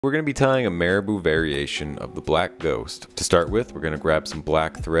We're going to be tying a maribou variation of the black ghost. To start with, we're going to grab some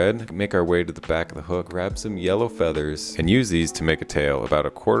black thread, make our way to the back of the hook, grab some yellow feathers, and use these to make a tail about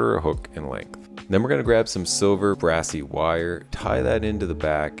 1/4 a hook in length. Then we're going to grab some silver brassy wire, tie that into the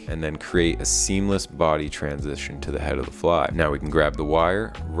back, and then create a seamless body transition to the head of the fly. Now we can grab the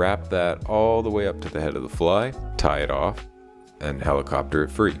wire, wrap that all the way up to the head of the fly, tie it off, and helicopter it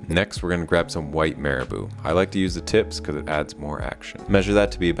free. Next, we're going to grab some white maribou. I like to use the tips because it adds more action. Measure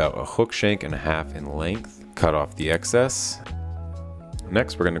that to be about 1.5 hook shanks in length. Cut off the excess.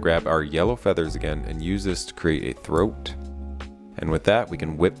 Next, we're going to grab our yellow feathers again and use this to create a throat. And with that, we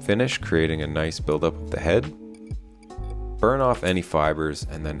can whip finish, creating a nice buildup of the head. Burn off any fibers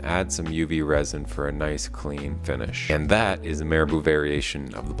and then add some UV resin for a nice clean finish. And that is a maribou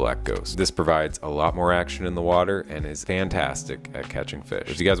variation of the black ghost. This provides a lot more action in the water and is fantastic at catching fish.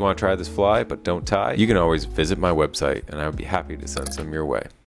 If you guys want to try this fly but don't tie, you can always visit my website and I would be happy to send some your way.